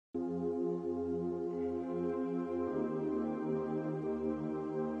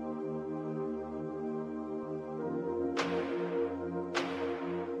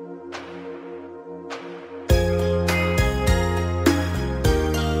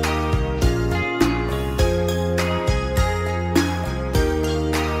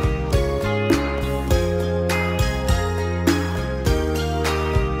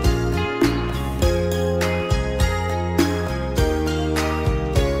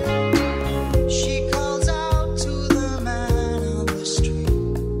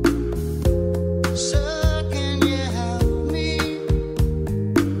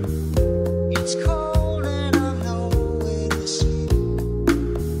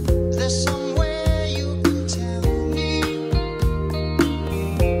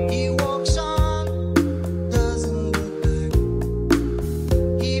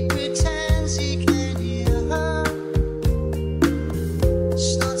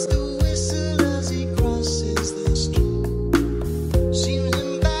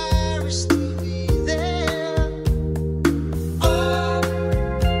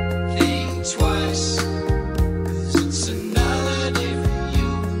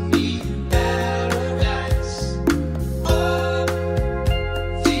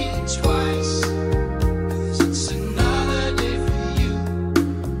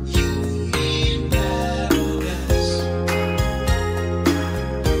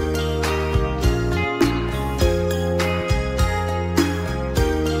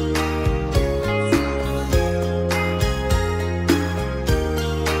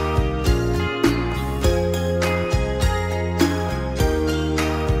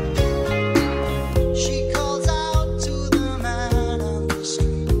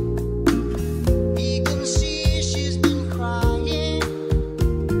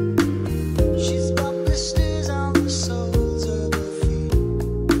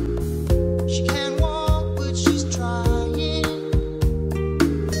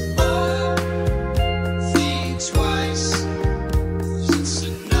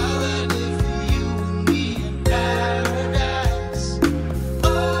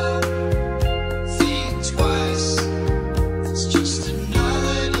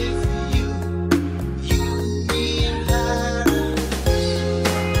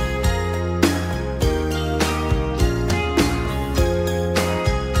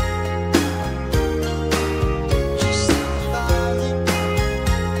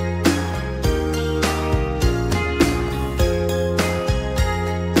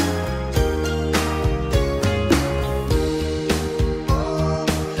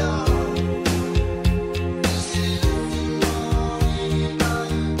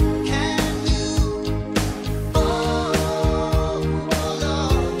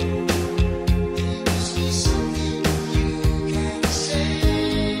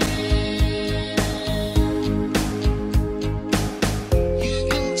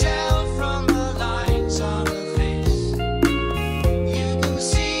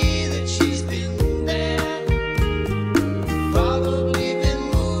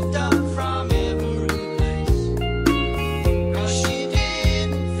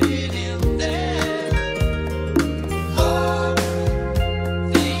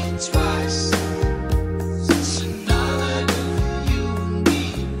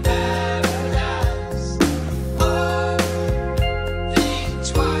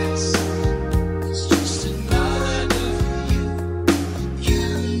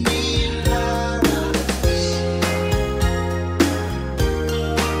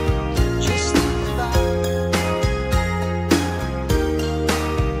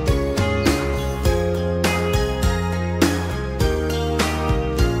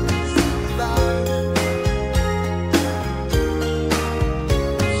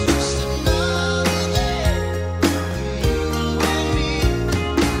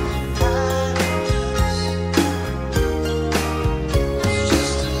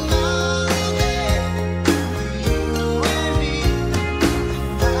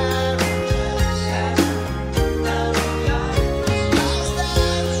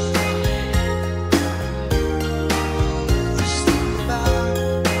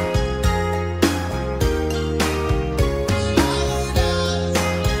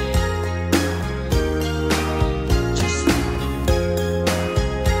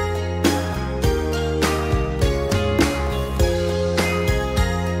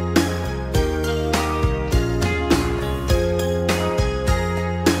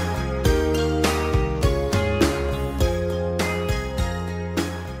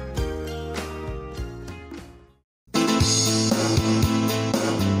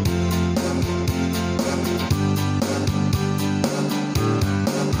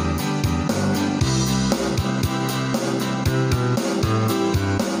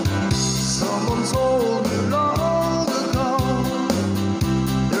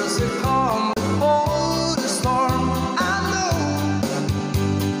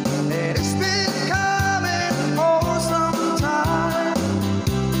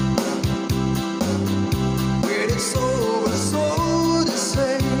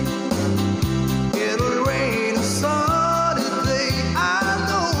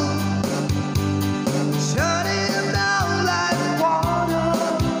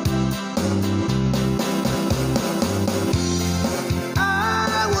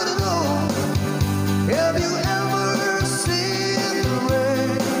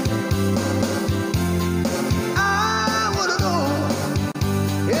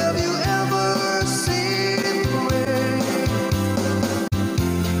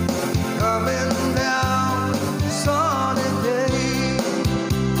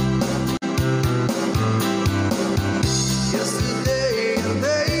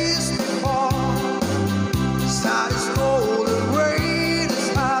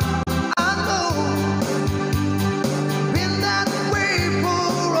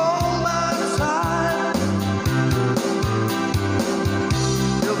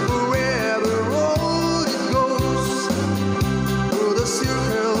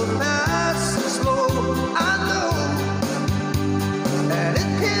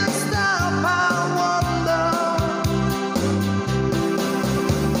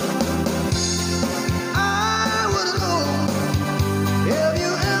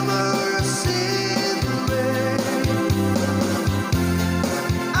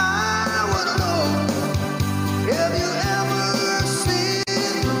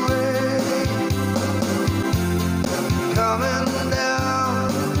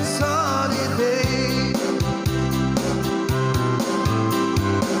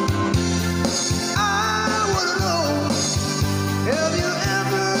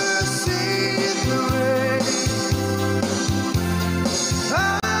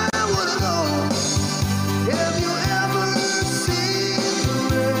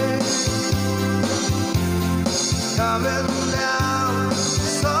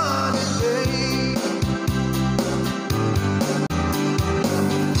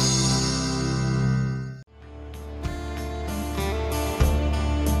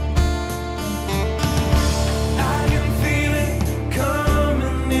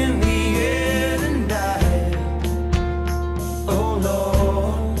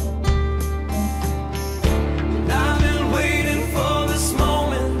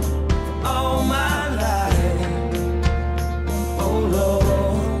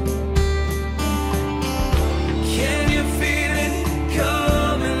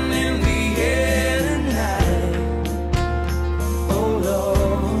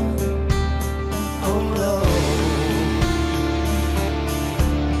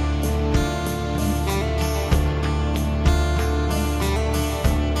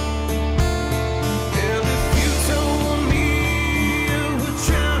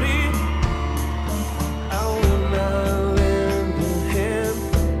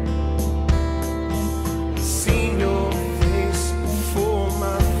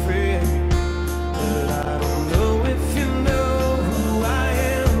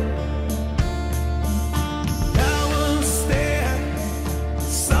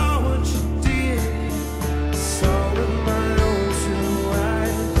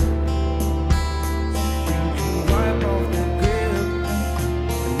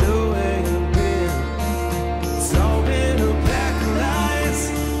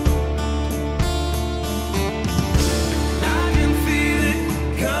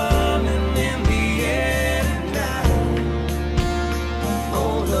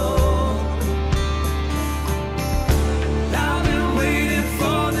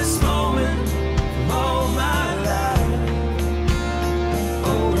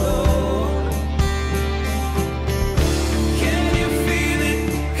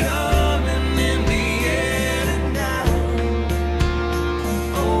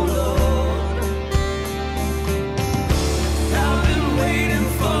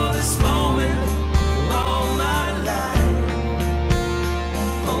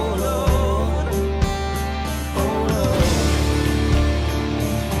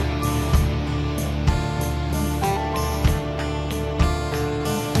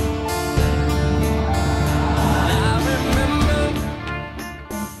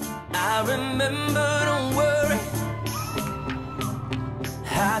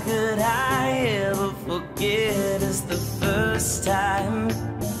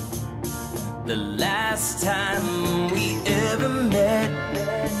the last time we ever met.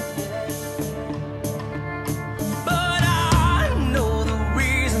 But I know the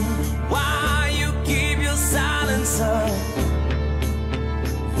reason why you keep your silence up.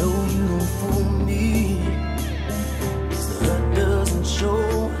 No, you don't fool me, 'cause the hurt doesn't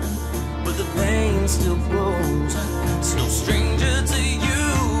show, but the pain still grows. It's no stranger to you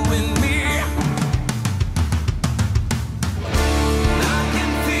and me.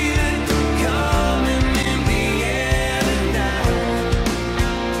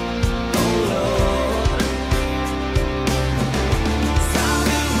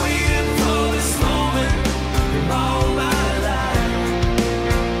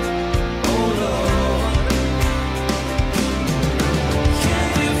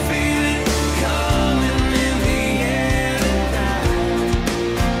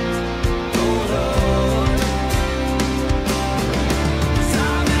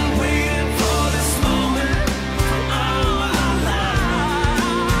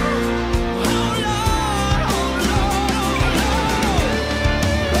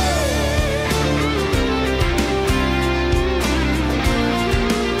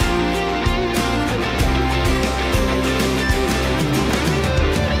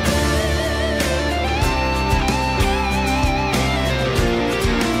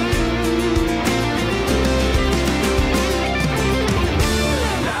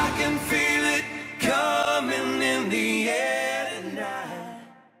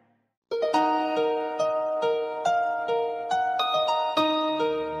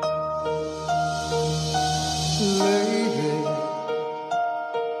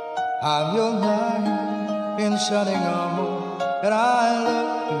 I'm your knight in shining armor, and I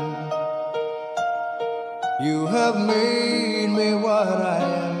love you. You have made me what I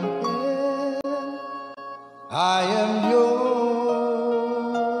am. I am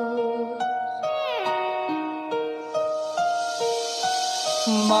yours,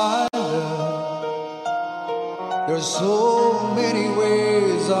 my love. There's so many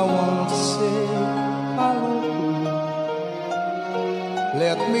ways I want to say I love you.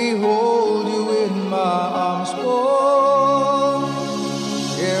 Let me hold you in my arms for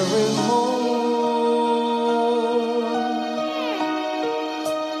every moment.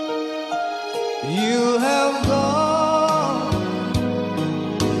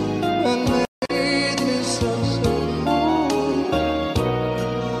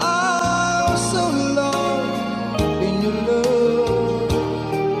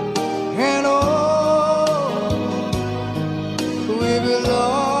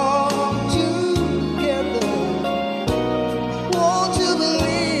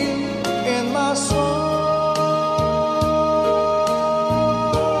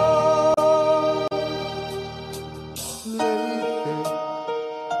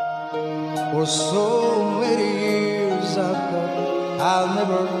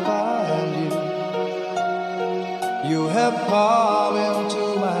 find you. You have come into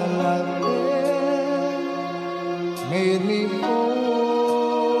my life and made me whole.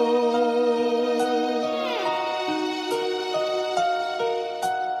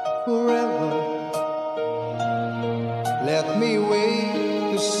 Forever, let me wait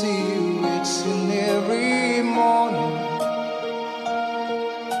to see you. It's in every morning.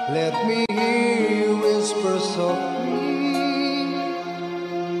 Let me hear you whisper softly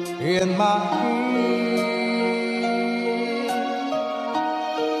in my ear.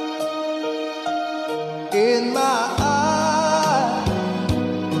 In my eyes,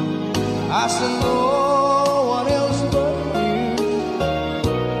 I see no one else but you.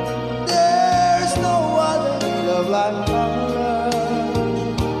 There's no other love like my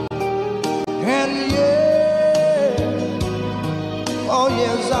love. And yeah, oh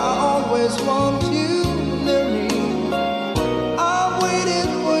yes, I always want you near me. I've waited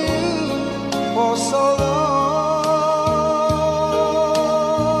for you for so long.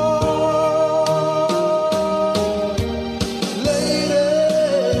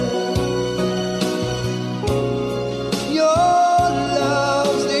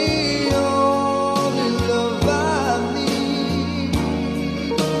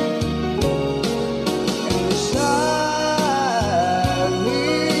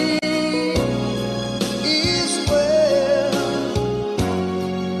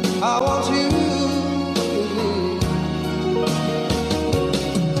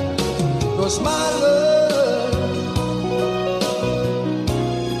 My love,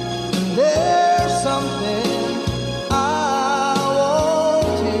 there's something I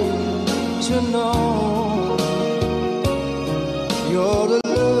want you to know. You're the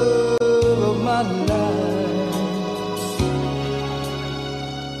love of my life.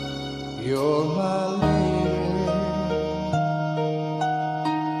 You're my lady.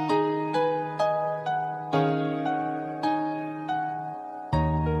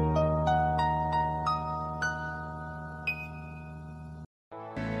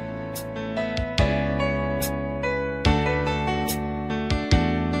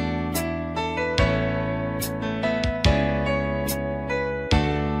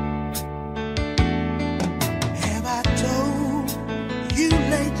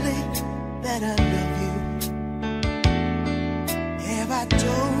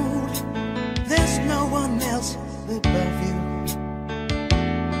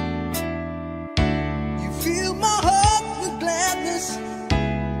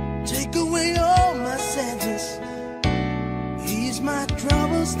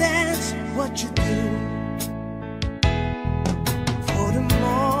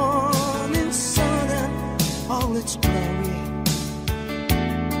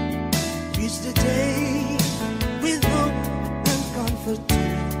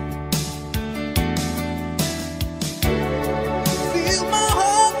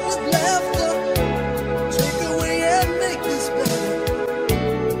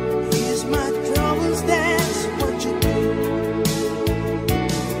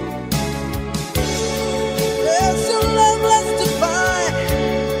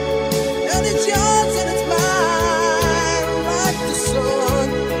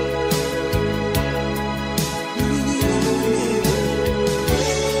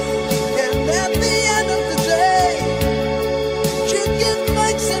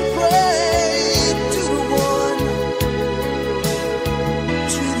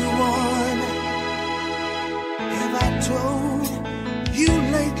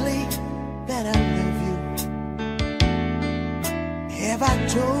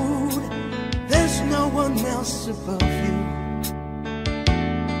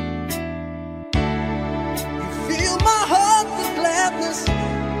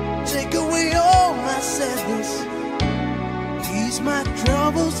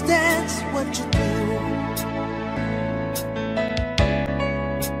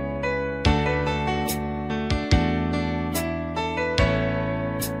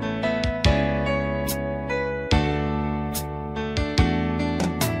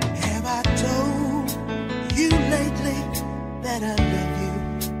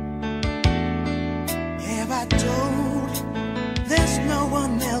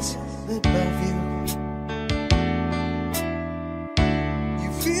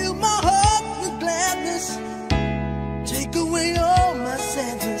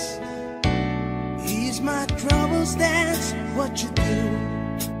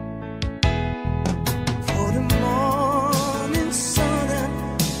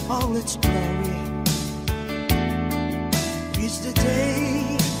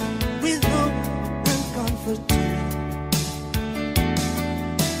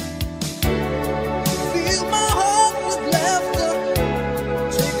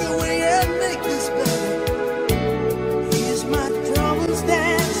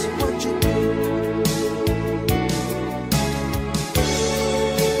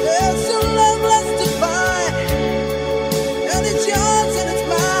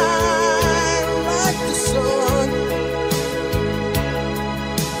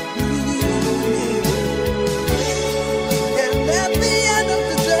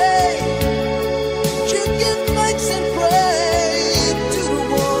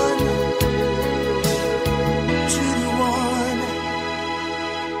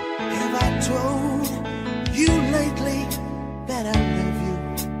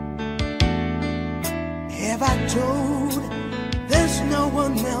 have I told? There's no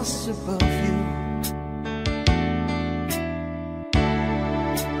one else above you.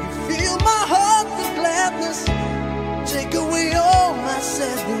 You fill my heart with gladness, take away all my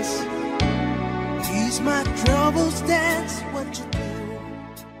sadness, ease my troubles, that's what you do.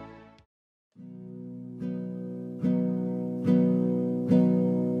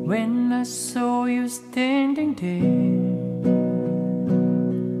 When I saw you standing there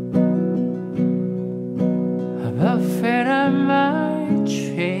above fed on my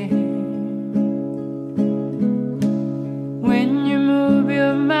chair, when you move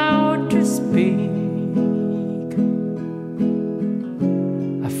your mouth to speak,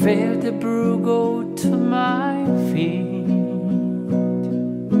 I felt the brew go to my feet.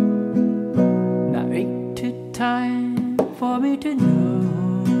 Now it took time for me to know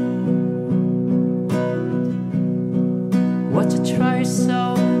what to try,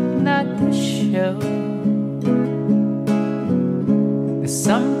 so not to show. There's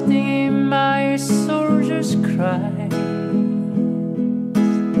something in my soldier's cry.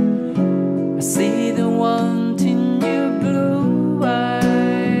 I see the want in your blue eye.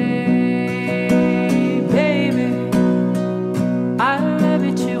 Baby, I love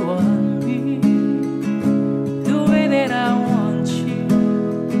it, you want me the way that I want you.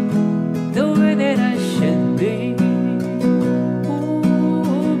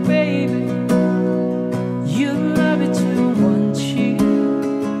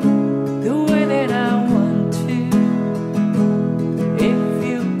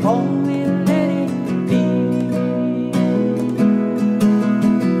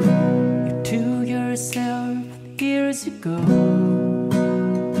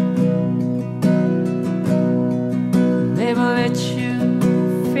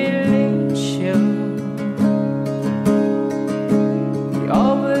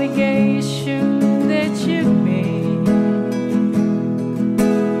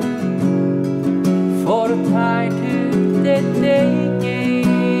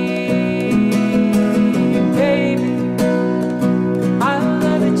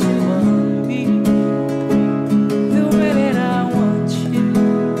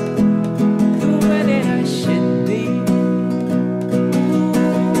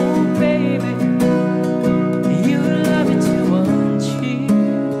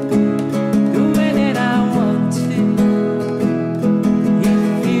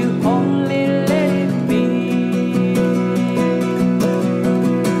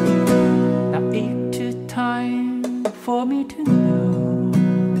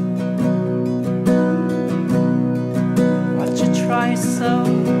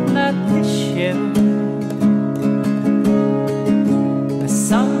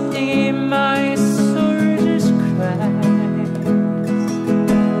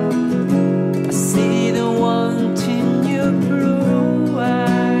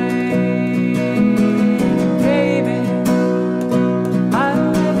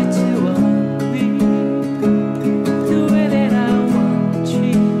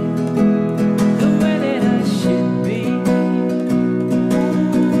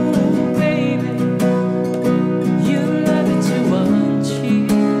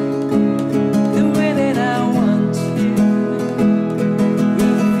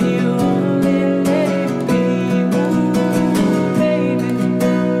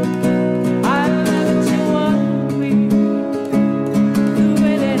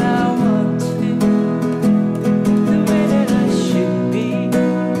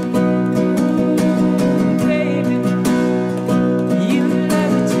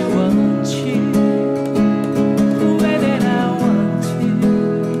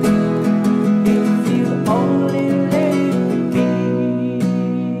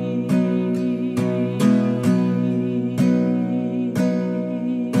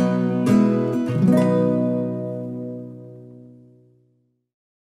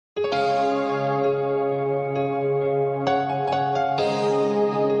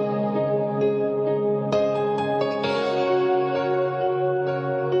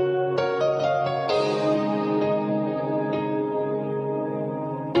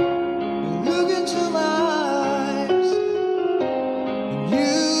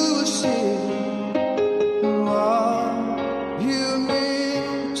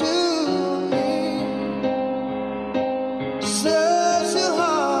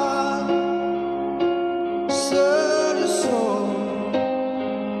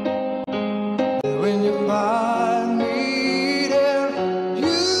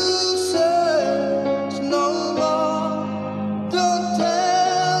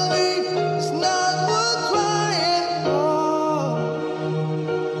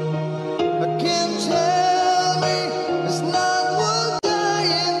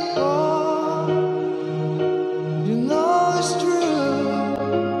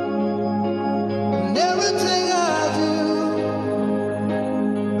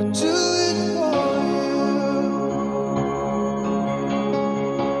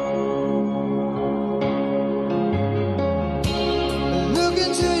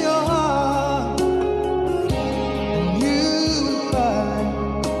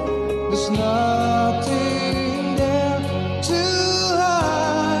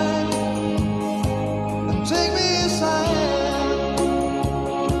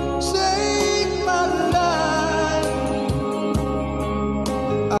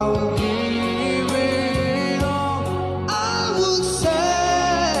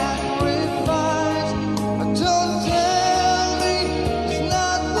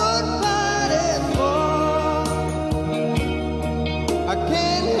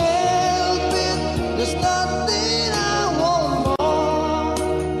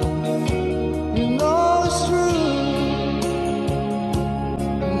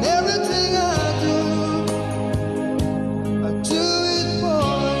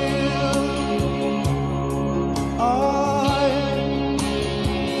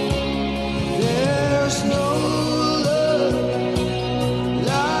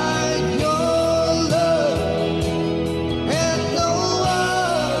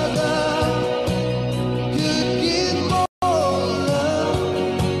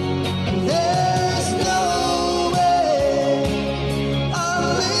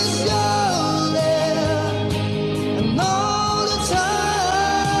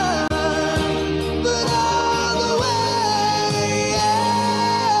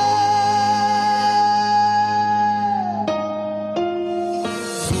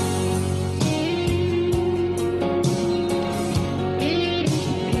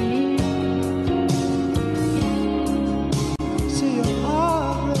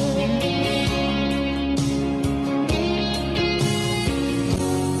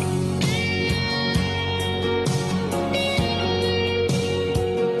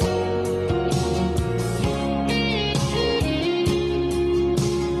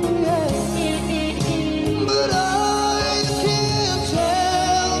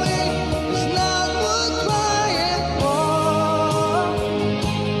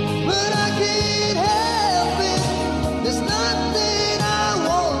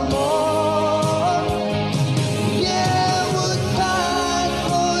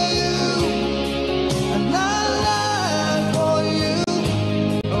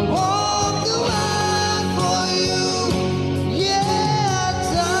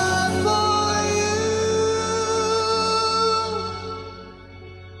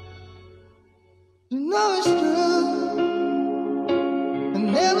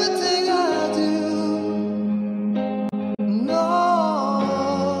 everything I do. No,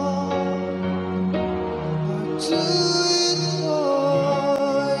 I do it for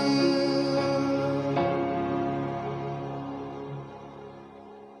you.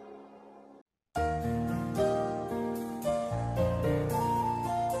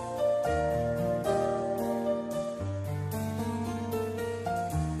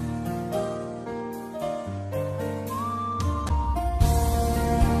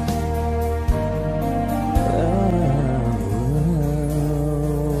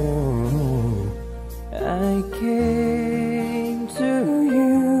 I came to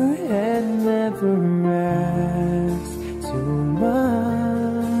you and never asked too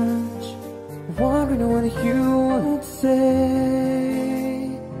much, wondering what you would say,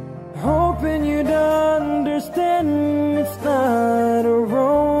 hoping you'd understand it's not a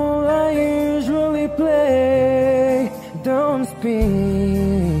role I usually play. Don't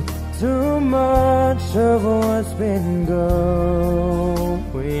speak too much of what's been going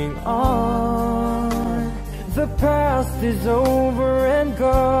on. The past is over and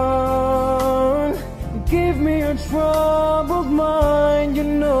gone. Give me your troubled mind, you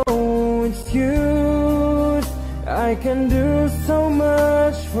know it's used. I can do so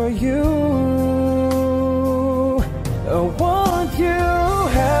much for you. I want you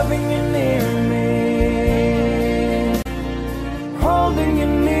having you near me, holding you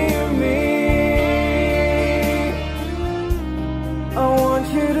near me. I want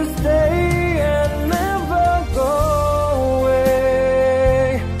you to stay and never go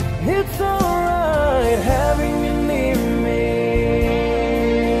away. It's alright having you near me,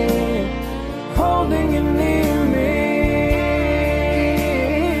 holding you near me.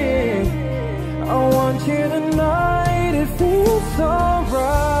 I want you tonight, it feels alright,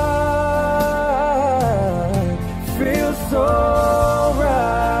 feels so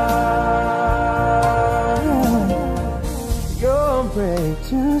right. You're brave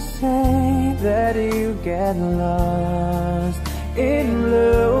to say that you get lost in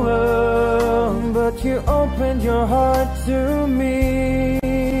love, but you opened your heart to me.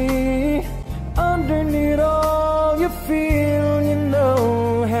 Underneath all you feel, you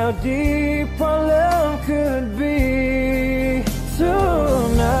know how deep our love could be.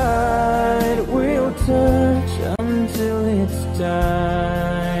 Tonight we'll touch until it's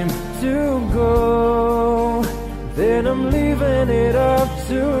time to go. Then I'm leaving it up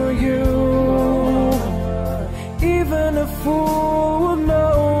to you. Even a fool will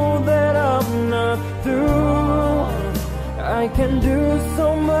know that I'm not through. I can do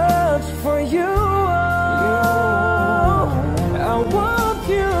so much for you. I want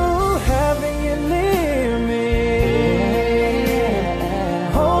you having you near me,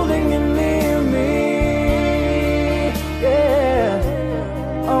 holding you near me. Yeah,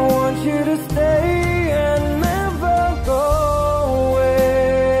 I want you to stay and never go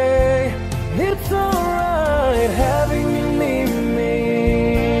away. It's alright having you near me,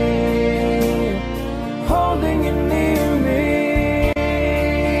 holding you near me.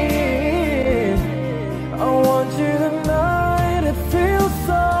 I want you tonight, it feels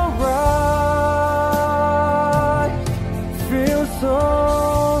so right, feels so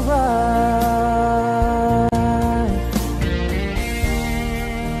right.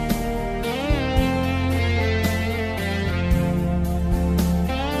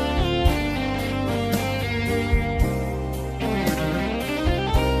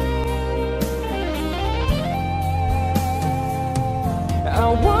 I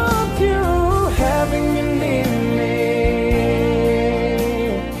want you having you near me,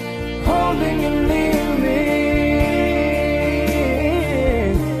 holding you near me.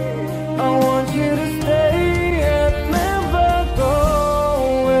 I want you to stay and never go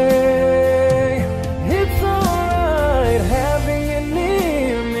away. It's alright having you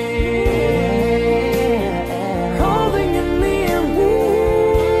near me, holding you near me.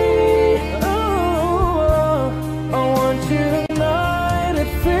 Oh, I want you tonight, it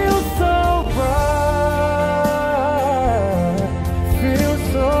feels so right, feels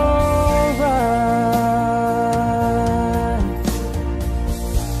so right,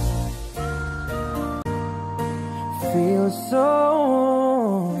 feels so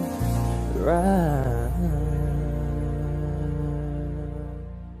right.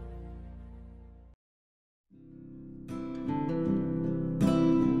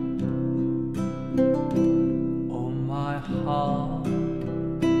 Oh, my heart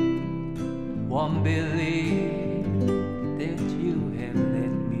won't believe that you have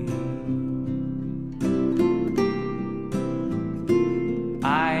let me. I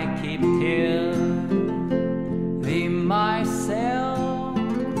keep telling myself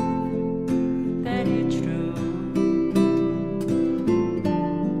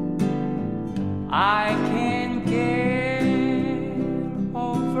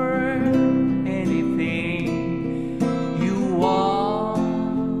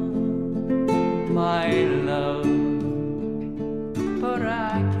my love, but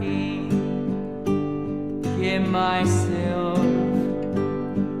I can't get myself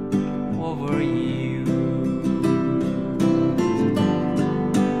over you.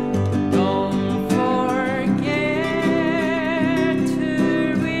 Don't forget to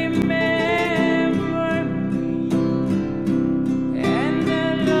remember me and the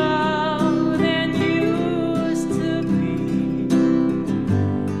love that used to be.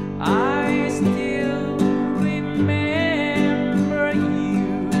 I still remember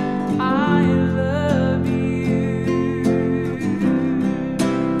you. I love you.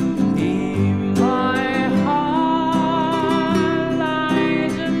 In my heart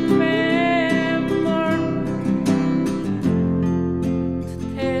lies a memory to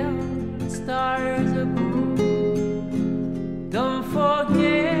tell the stars above. Don't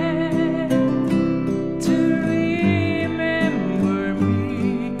forget to remember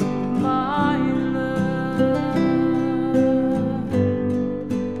me, my love.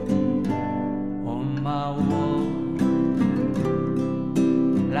 On my wall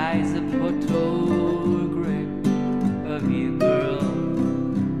lies a photograph of you, girl.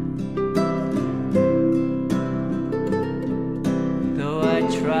 Though I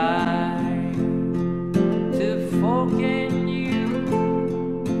try to forget you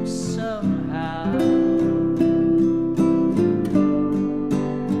somehow,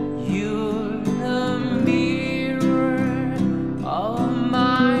 you're the mirror of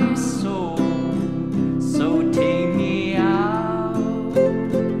my soul. So take me out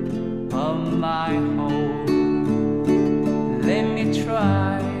of my home. Let me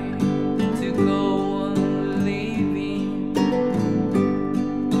try to go on living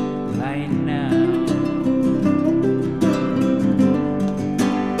right now.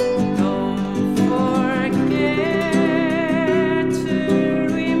 Don't forget to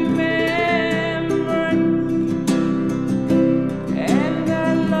remember me and the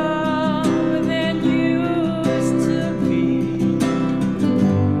love that used to be.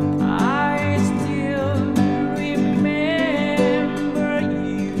 I still remember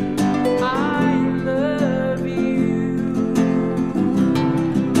you. I love you.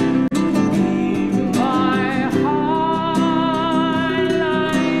 In my heart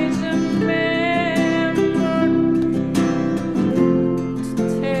lies a memory to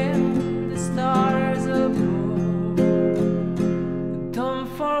tell the stars above. Don't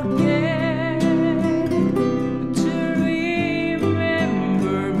forget to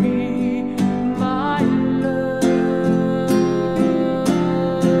remember me, my love.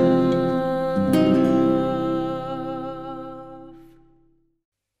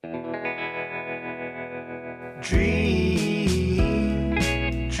 Dream,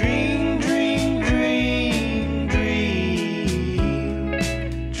 dream, dream, dream, dream.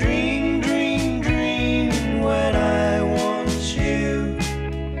 Dream, dream, dream when I want you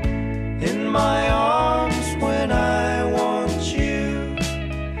in my arms, when I want you,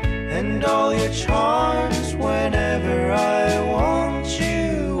 and all your charms whenever I want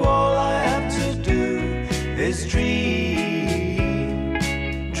you. All I have to do is dream,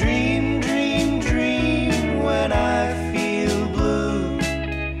 dream, dream, dream when I feel blue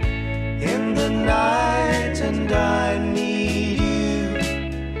in the night and I need you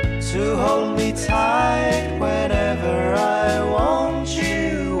to hold me tight whenever I want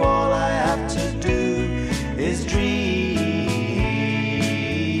you. All I have to do is dream.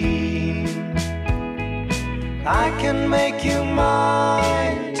 I can make you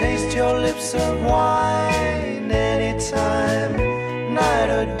mine, taste your lips of wine anytime, night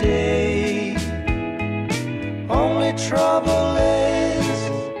or day. Only trouble is,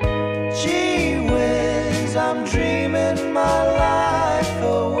 gee whiz, I'm dreaming my life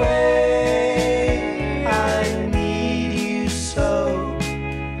away. I need you so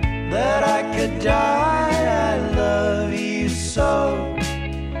that I could die. I love you so,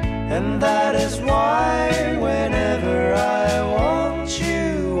 and that is why whenever I want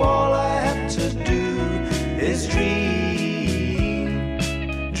you, all I have to do is dream,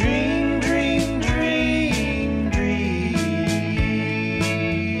 dream, dream, dream, dream.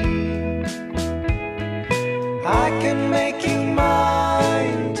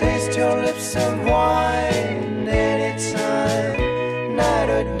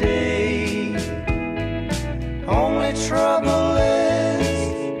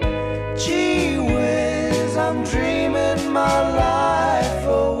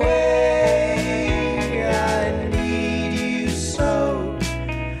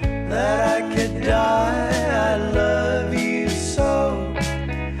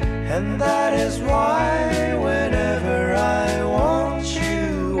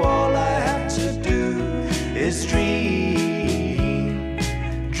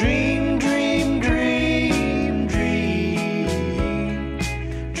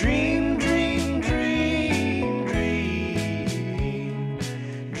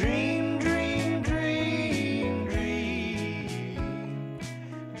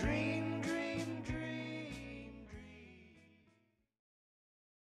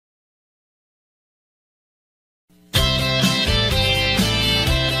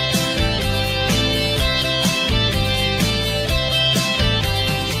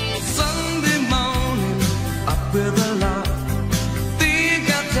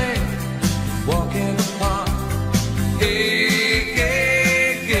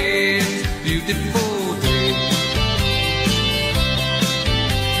 beautiful day.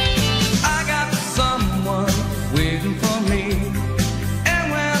 I got someone waiting for me,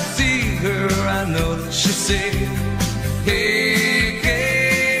 and when I see her, I know that she'll say, hey,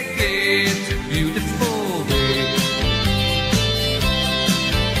 hey, hey, it's a beautiful day.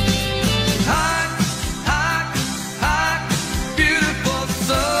 Hot, hot, hot, beautiful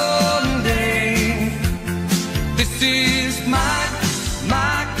Sunday. This is my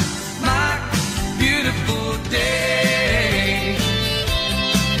beautiful day.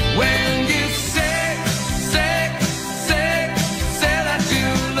 When you say that you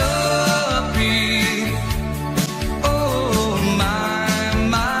love me, oh my,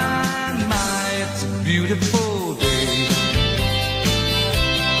 it's a beautiful day.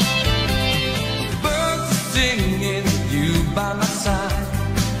 Birds are singing, you by my side.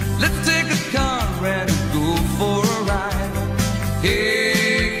 Let's take a car and go for a ride.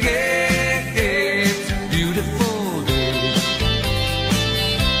 Hey, hey, hey, it's a beautiful day.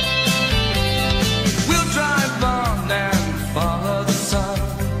 We'll drive on and follow the sun,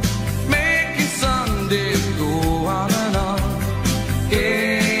 making Sunday go on and on.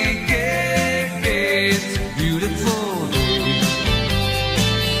 Hey, hey, hey, it's a beautiful day.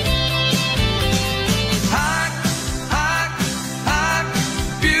 Hot, hot, hot,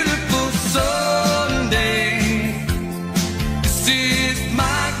 beautiful Sunday. This is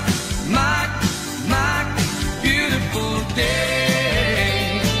my beautiful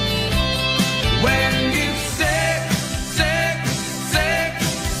day. When you say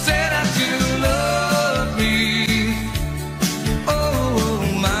that you love me, oh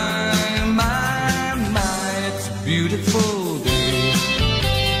my, it's a beautiful day.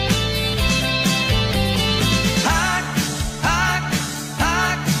 Hot, hot,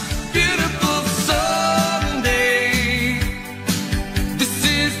 hot, beautiful Sunday. This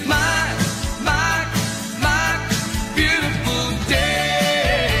is my beautiful day.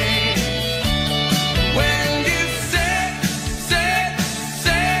 When you say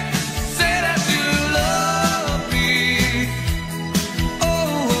that you love me,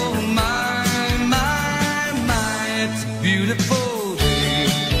 oh my, it's a beautiful day.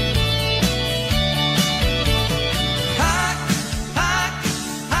 Hot, hot,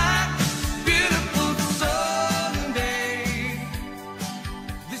 hot, beautiful Sunday.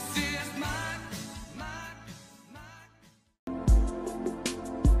 This is my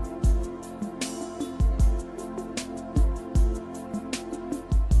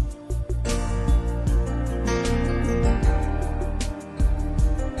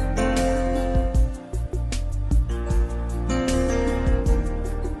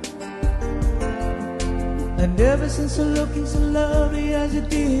And ever since you're looking so lovely as you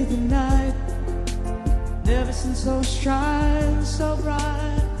did tonight, never since so shine so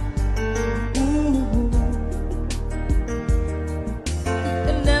bright. Ooh.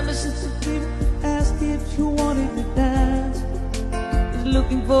 And ever since the people asked if you wanted to dance, was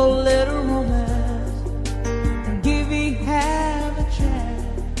looking for a little romance and give me half a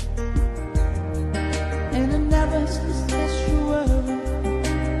chance. And I never since that you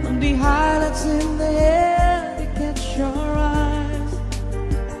were on the highlights in the air catch your eyes.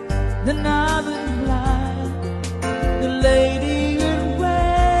 Then I was blind, the lady in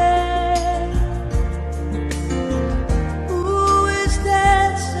red, who is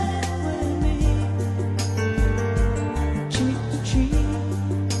dancing with me, cheek to cheek,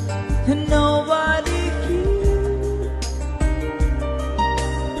 and nobody keeps,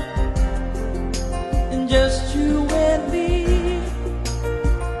 and just you and me,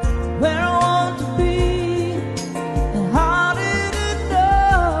 where I want to be.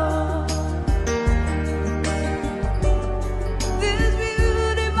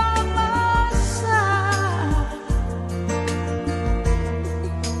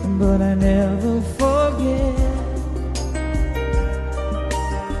 But I never forget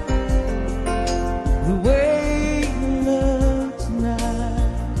the way you look tonight.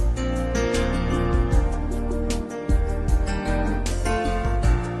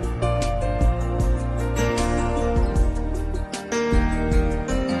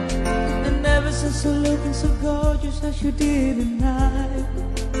 And ever since you're looking so gorgeous as you did tonight,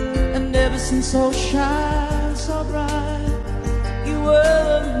 and ever since so shine so bright, you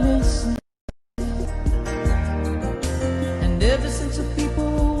were missing. And ever since the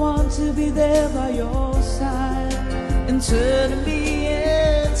people want to be there by your side and turn to me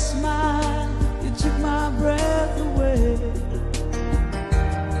and smile, you took my breath away.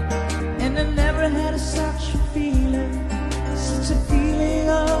 And I never had such a feeling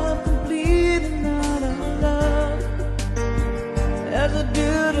of complete and utter love as I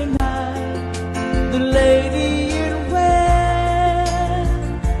do tonight. the lady in red,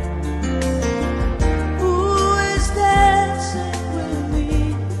 who is dancing with me,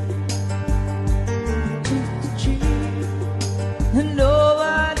 cheek to cheek, and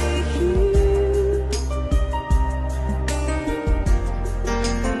nobody here,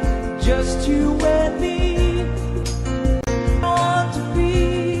 just you and me.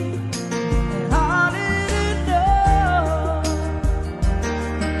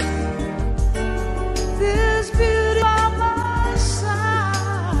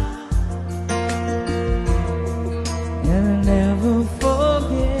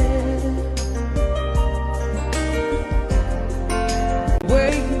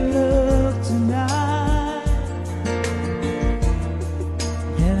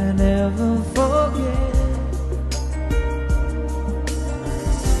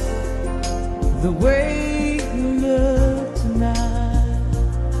 The way you look tonight,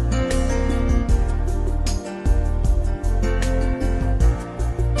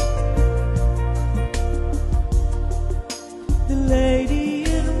 the lady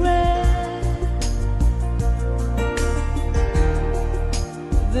in red,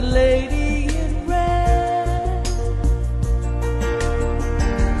 the lady in red,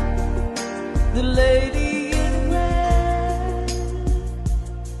 the lady.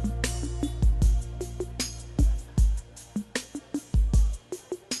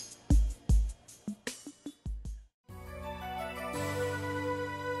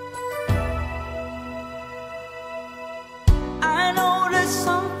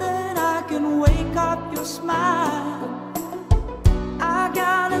 Smile. I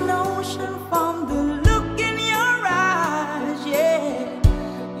got a notion from the look in your eyes. Yeah,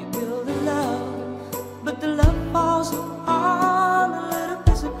 you build a love, but the love falls on a little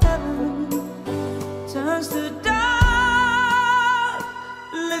piece of heaven, turns to dark.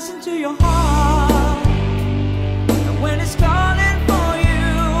 Listen to your heart, and when it's calling for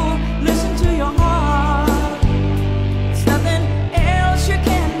you, listen to your heart. It's nothing else you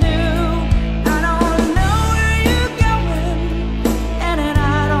can do.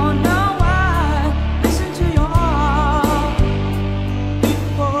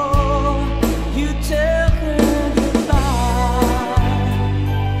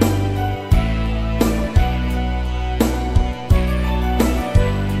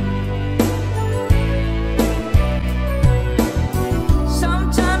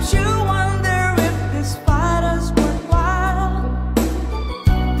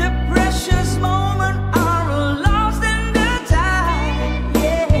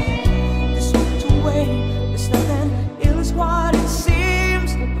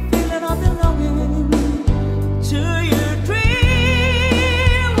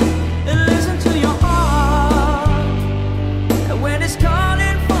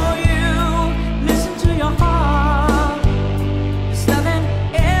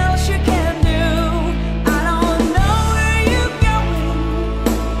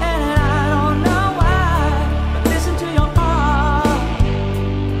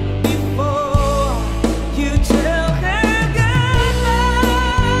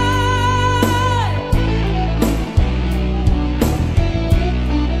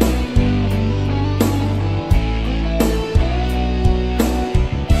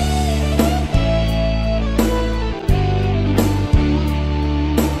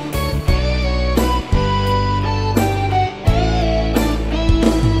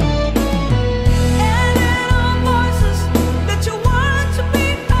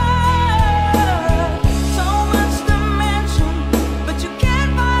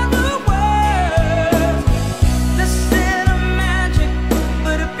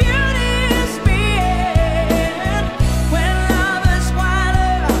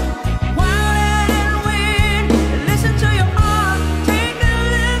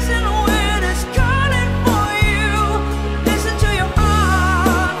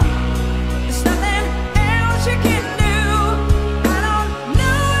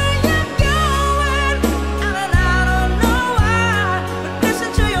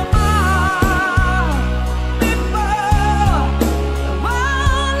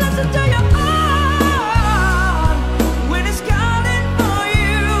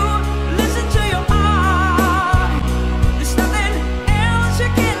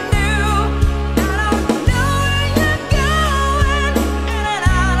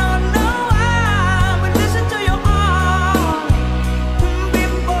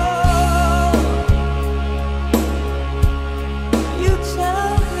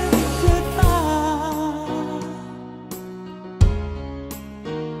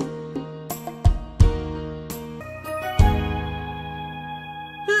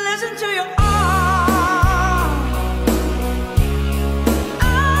 Listen to your heart.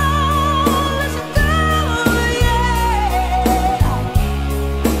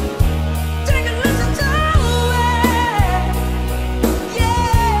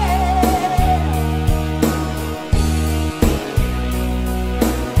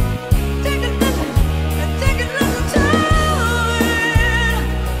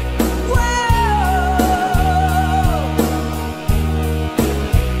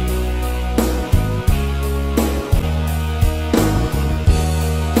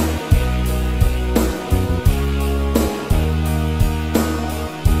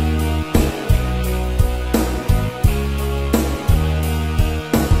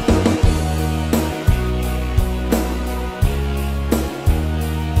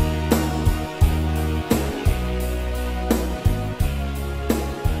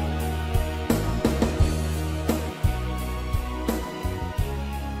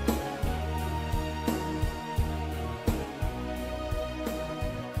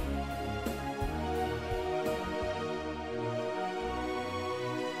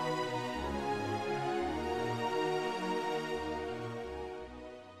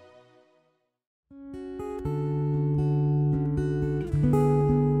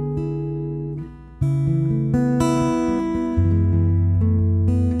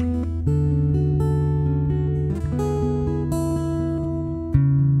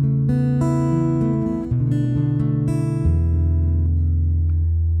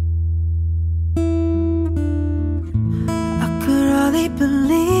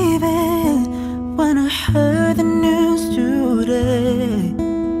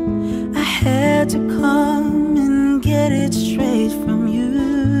 had to come and get it straight from you.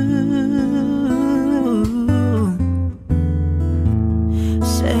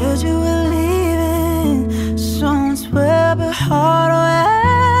 Said you were leaving, soon swear but heart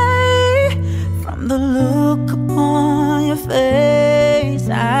away. From the look upon your face,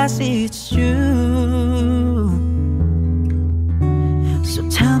 I see it's true. So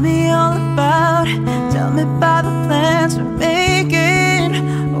tell me all about it, tell me about the plans we're making.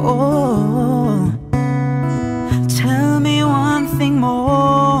 Oh, tell me one thing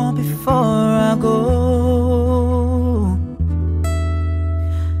more before I go.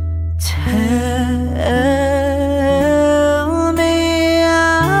 Tell me,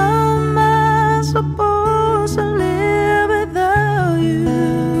 how am I supposed to live without you?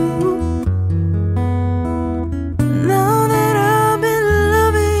 Now that I've been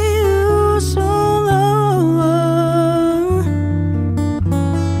loving you so long,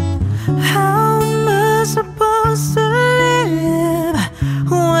 how am I supposed to live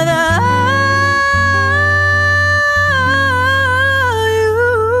without you?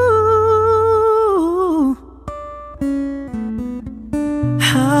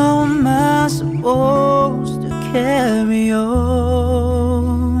 How am I supposed to carry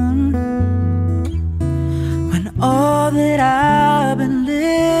on when all that I've been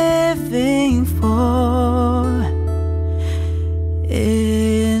living for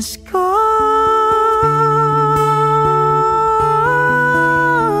is gone?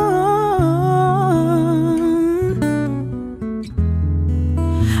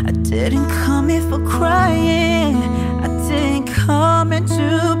 I didn't come here for crying, I didn't come here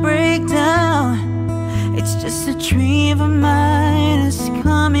to break down. It's just a dream of mine, it's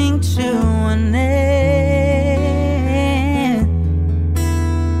coming to an end.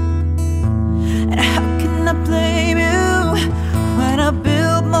 And how can I blame you when I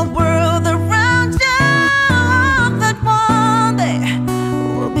built my world around you? That one day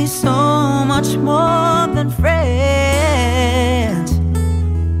we'll be so much more than friends.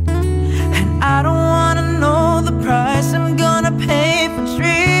 And I don't wanna know the price I'm gonna pay for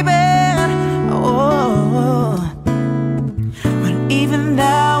dreaming. Oh, when even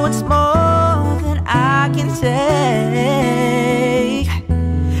now it's more than I can take.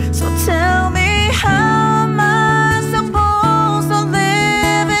 So tell me, how am I supposed to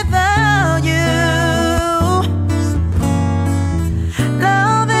live without you?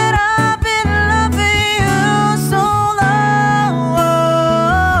 Now that I've been loving you so long,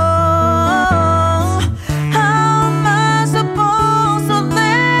 how am I supposed to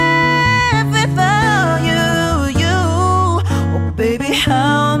live without you? Oh baby,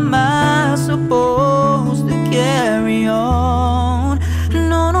 how am I supposed to carry on?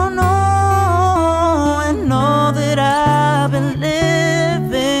 No, no, no, and all that I've been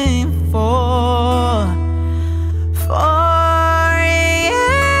living for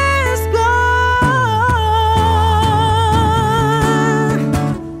years gone.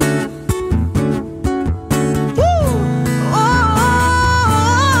 Woo!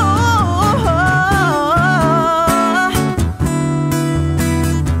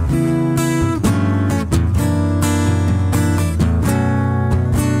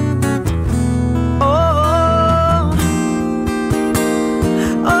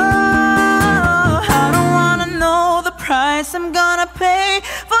 Oh, I don't wanna know the price I'm gonna pay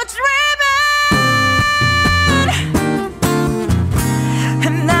for dreaming.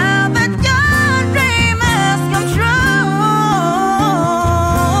 And now that your dream has come true,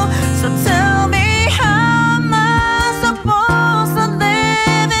 so tell me, how am I supposed to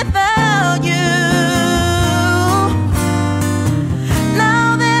live without you? Now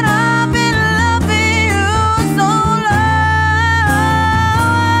that I've been loving you so long,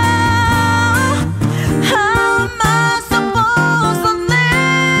 how am I supposed to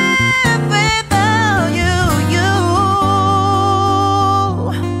live without you?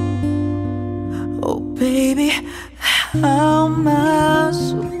 Oh baby, how am I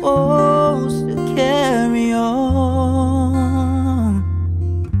supposed to carry on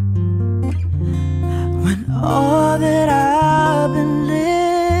when all that I've been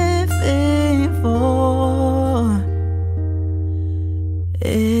living for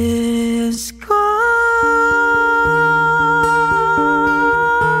is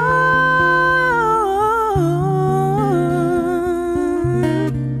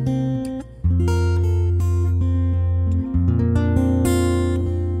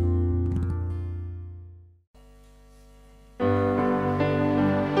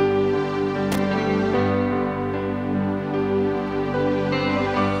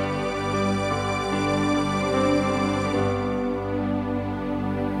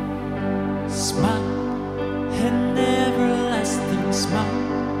smile, an everlasting smile.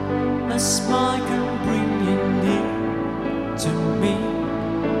 A smile can bring you near to me.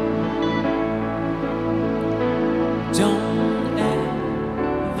 Don't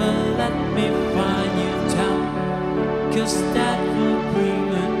ever let me find you down, 'cause that will bring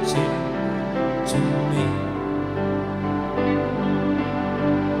a tear to me.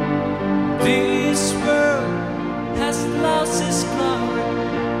 This world has lost its glory.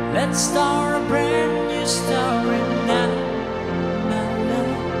 Let's start a brand new story now, my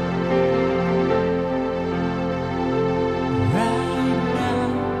love. Right now,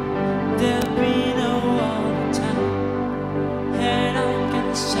 there'll be no other time, and I can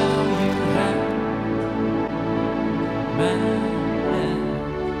show you how, my love.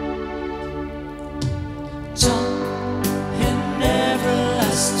 Talk an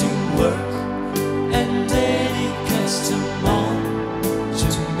everlasting word, and dedicate them all to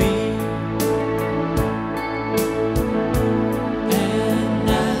me. And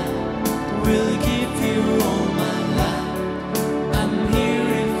I will give you all my life. I'm here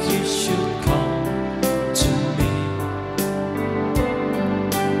if you should come to me.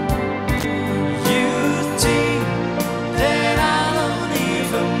 You think that I don't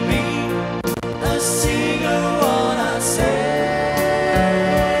even mean a single word I say.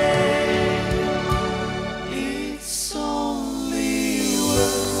 It's only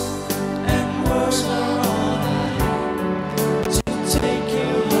words, and words are all I have to take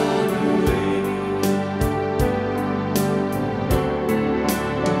your heart away.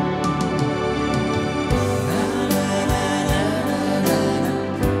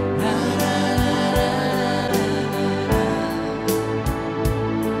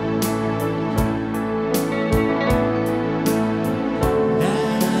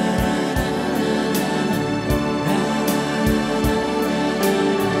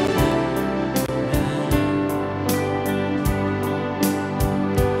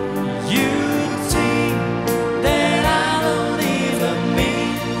 You think that I don't even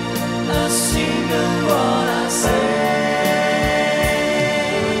mean a single word I say.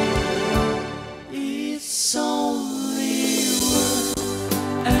 It's only words,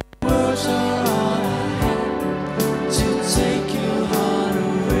 and words are all I have to take your heart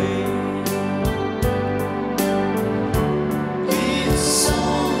away. It's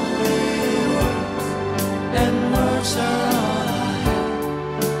only words, and words are all I have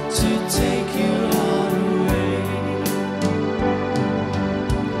to take your heart away.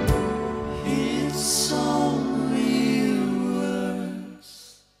 It's only words.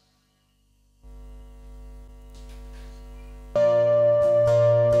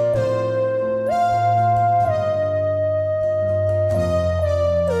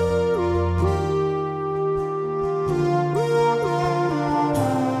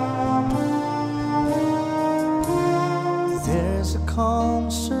 There's a calm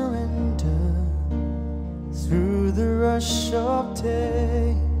surrender through the rush of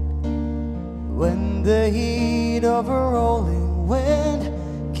day, when the heat of a rolling wind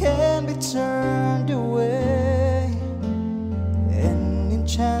can be turned away. An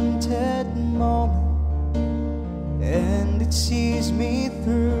enchanted moment, and it sees me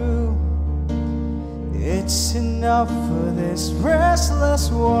through. It's enough for this restless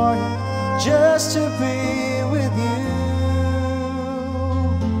warrior just to be with you.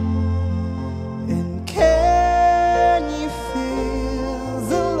 And can you feel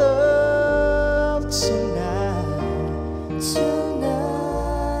the love tonight?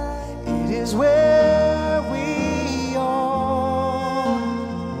 Tonight, it is where we are.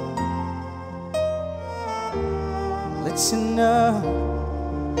 Listen up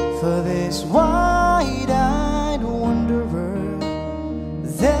for this wide-eyed wanderer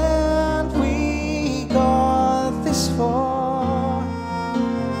that we got this far.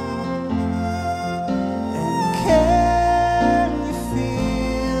 And can you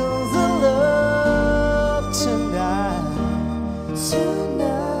feel the love tonight?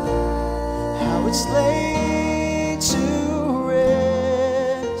 Tonight, how it's laid to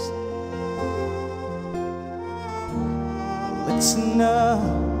rest. Listen up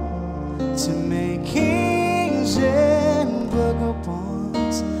to make kings and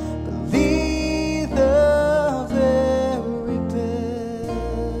vagabonds believe the very best.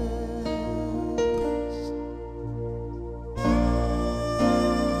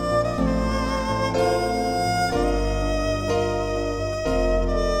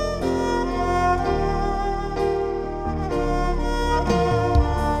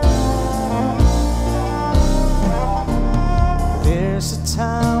 There's a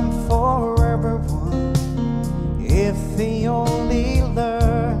time for everyone,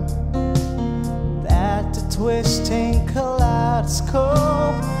 twisting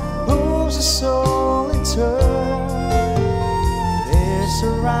kaleidoscope moves a soul in turn. There's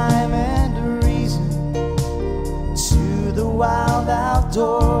a rhyme and a reason to the wild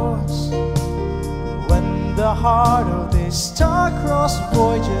outdoors. When the heart of this star-crossed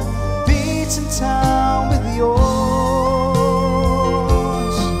Voyager beats in time with yours.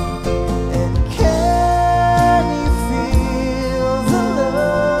 And can you feel the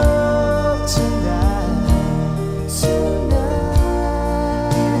love tonight? Tonight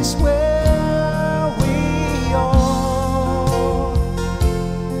is where we are.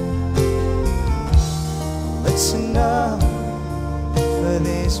 Listen up for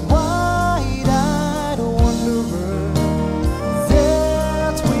this wide-eyed wanderer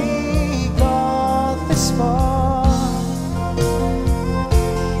that we got this far.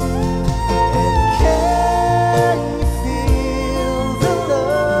 And can you feel the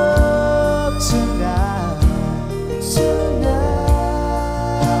love tonight? Tonight,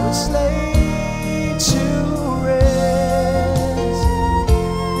 now it's laid to rest.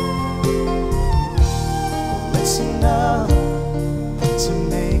 Listen up to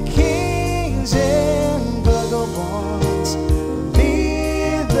make kings and vagabonds be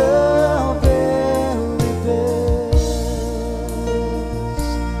the very best.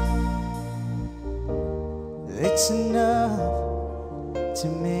 It's enough to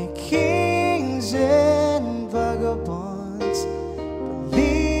make kings and vagabonds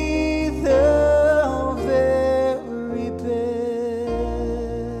be the very best.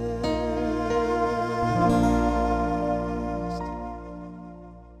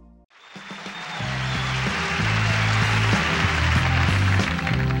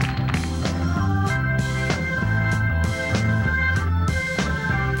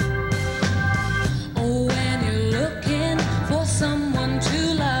 Oh, when you're looking for someone to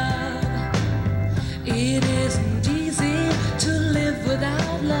love, it isn't easy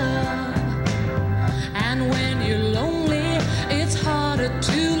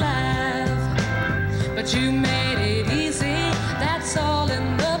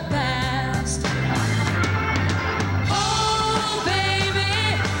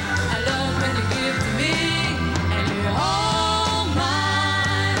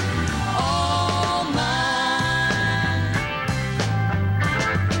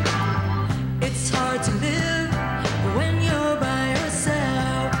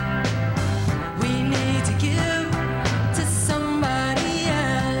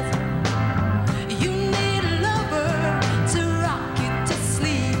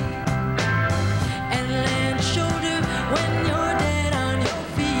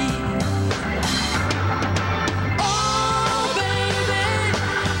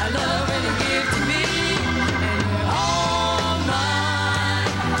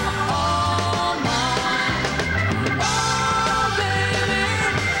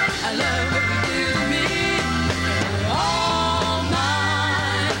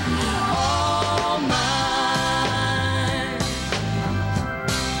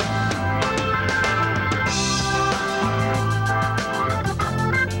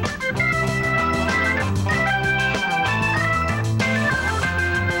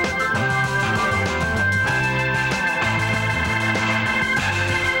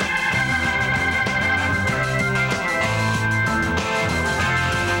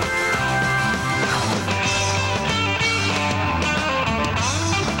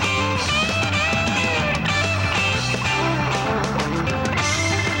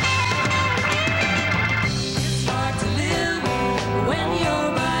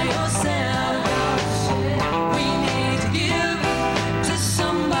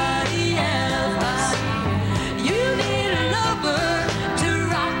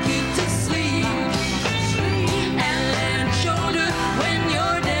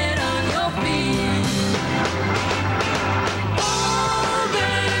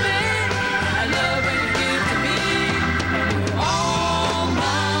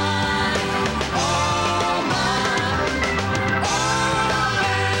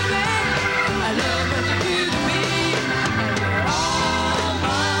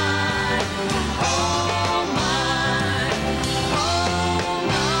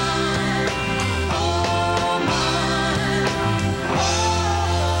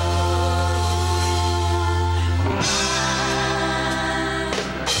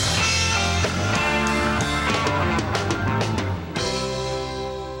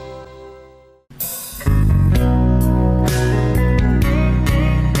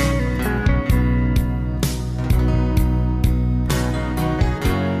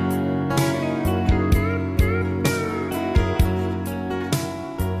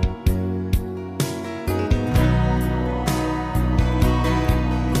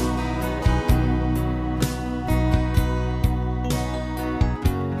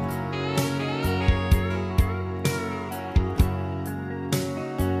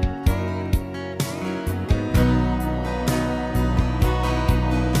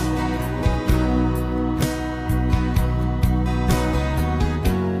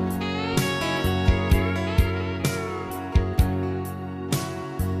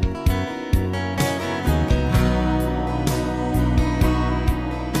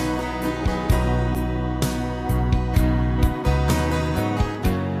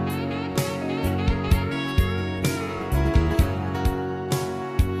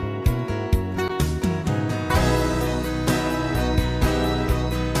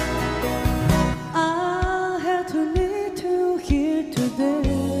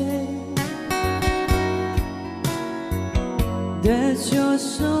There's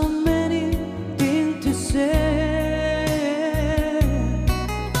just so many things to say.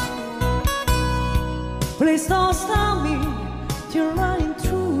 Please don't stop me till running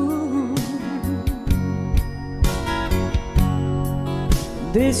through.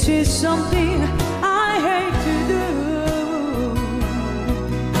 This is something I hate to do.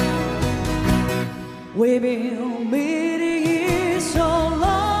 We've been meeting here so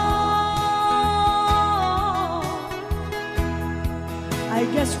long. I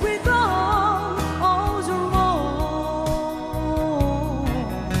guess we gone all the wrong.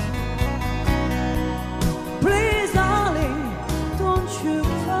 Please, darling, don't you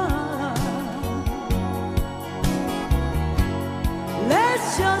cry.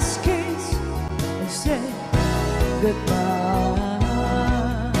 Let's just kiss and say goodbye.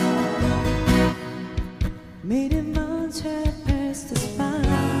 Many months have passed us by.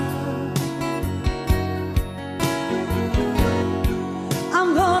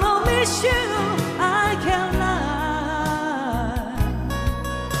 I'm gonna miss you, I can't lie.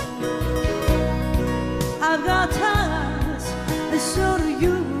 I've got ties, and so do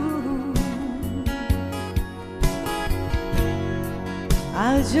you.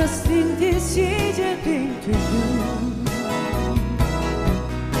 I just think this is a thing to do.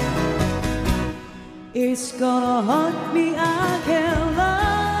 It's gonna haunt me, I can't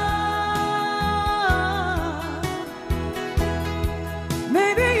lie.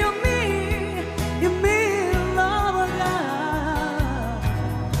 Maybe you mean love a guy.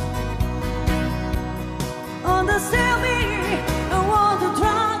 Understand me, I want to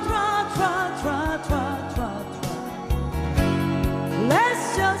try.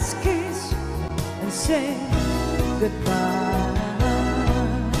 Let's just kiss and say goodbye.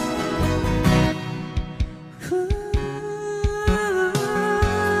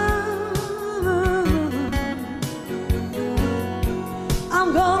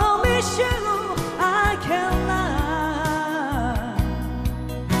 I'm gonna miss you, I can't lie.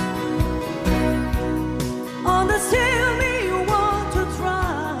 Understand me, you want to try.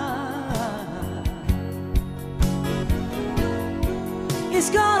 It's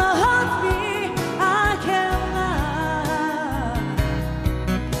gonna hurt me, I can't lie.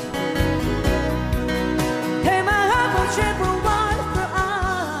 Take my heart for check for one for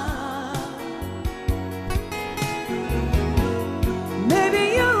eye. Maybe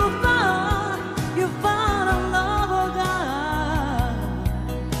you found a lover guy.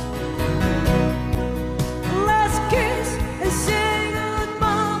 Let's kiss and say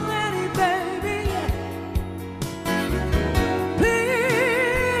goodbye, pretty baby.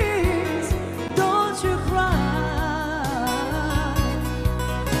 Please, don't you cry.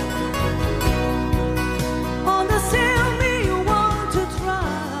 Understand me, you want to try.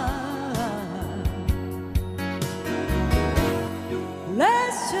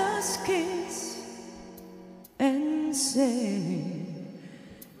 Let's just kiss and say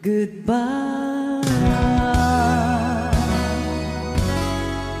goodbye.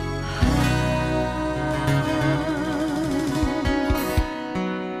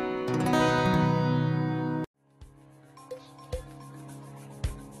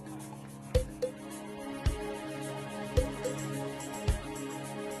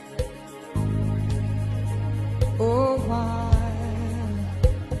 Oh, why?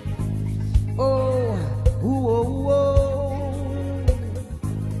 Oh, ooh, oh, oh.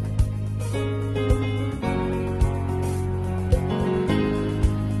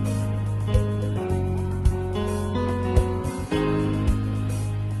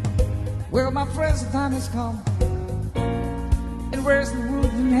 Well, my friends, the time has come, and where's the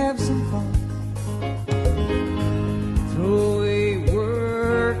wood and have some fun? Throw away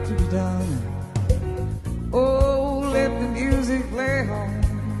work to be done. Oh, let the music play on.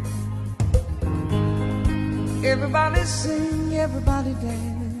 Everybody sing, everybody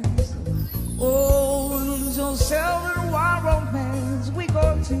dance. Oh, lose yourself in a wild romance. We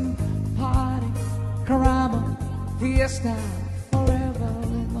go to party, caramba, fiesta, forever.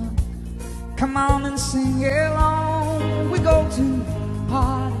 Come on and sing along. We go to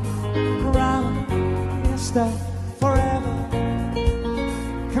party, caramba, fiesta, forever.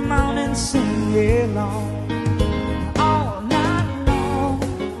 Come on and sing along. All night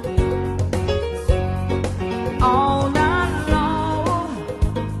long, all night long,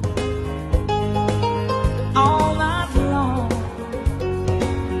 all night long,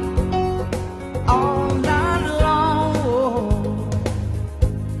 all night long.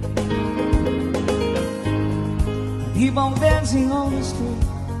 Keep on dancing on the street.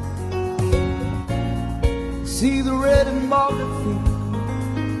 See the red and border feet.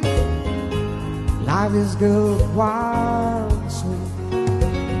 Life is good, wild and sweet.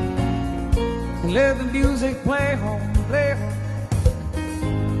 let the music play on, play on.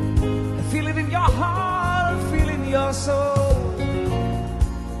 Feel it in your heart, feel it in your soul.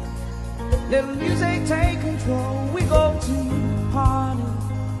 Let the music take control. We go to party,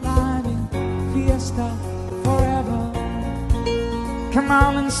 lighting, fiesta, forever. Come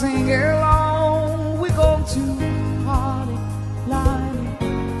on and sing along. We go to party, lighting,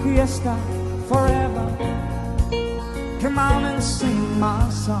 fiesta, forever. Come on and sing my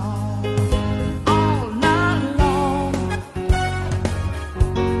song all night long,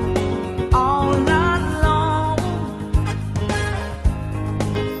 all night long,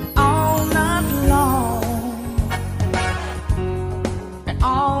 all night long, and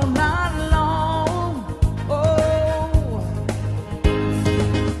all night long. Oh,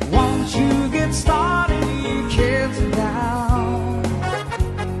 once you get started, you can't sit down.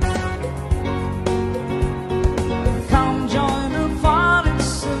 Come join the fun,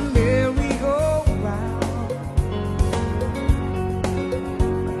 it's a merry-go-round.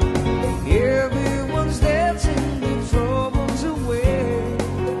 Everyone's dancing, the troubles away.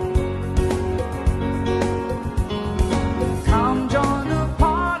 Come join the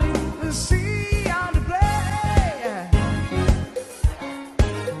party and see how to play.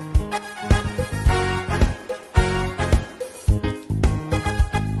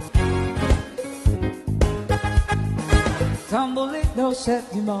 Tambolito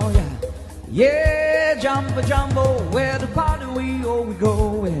settimo, yeah, jumbo jumbo, where the party we all we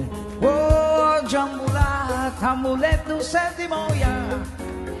go. Oh, jumbo la, tamboletto settimo, yeah,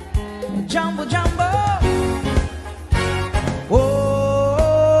 jumbo jumbo. Oh,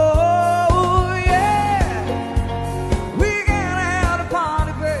 yeah, we can have a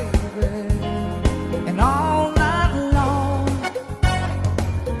party, baby, and all night long,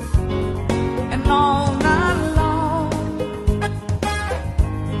 and all night long,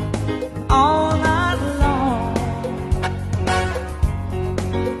 all night long,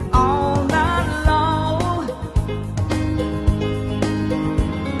 all night long.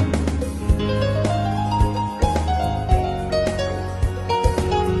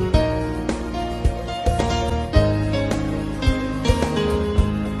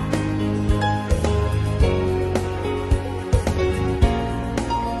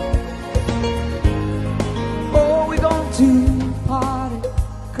 Oh, we going to party,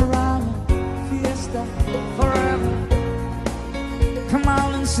 caramba, fiesta, forever. Come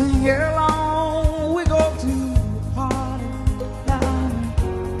on and sing along. We go to party, caramba,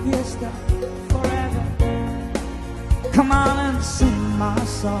 fiesta, forever. Come on and sing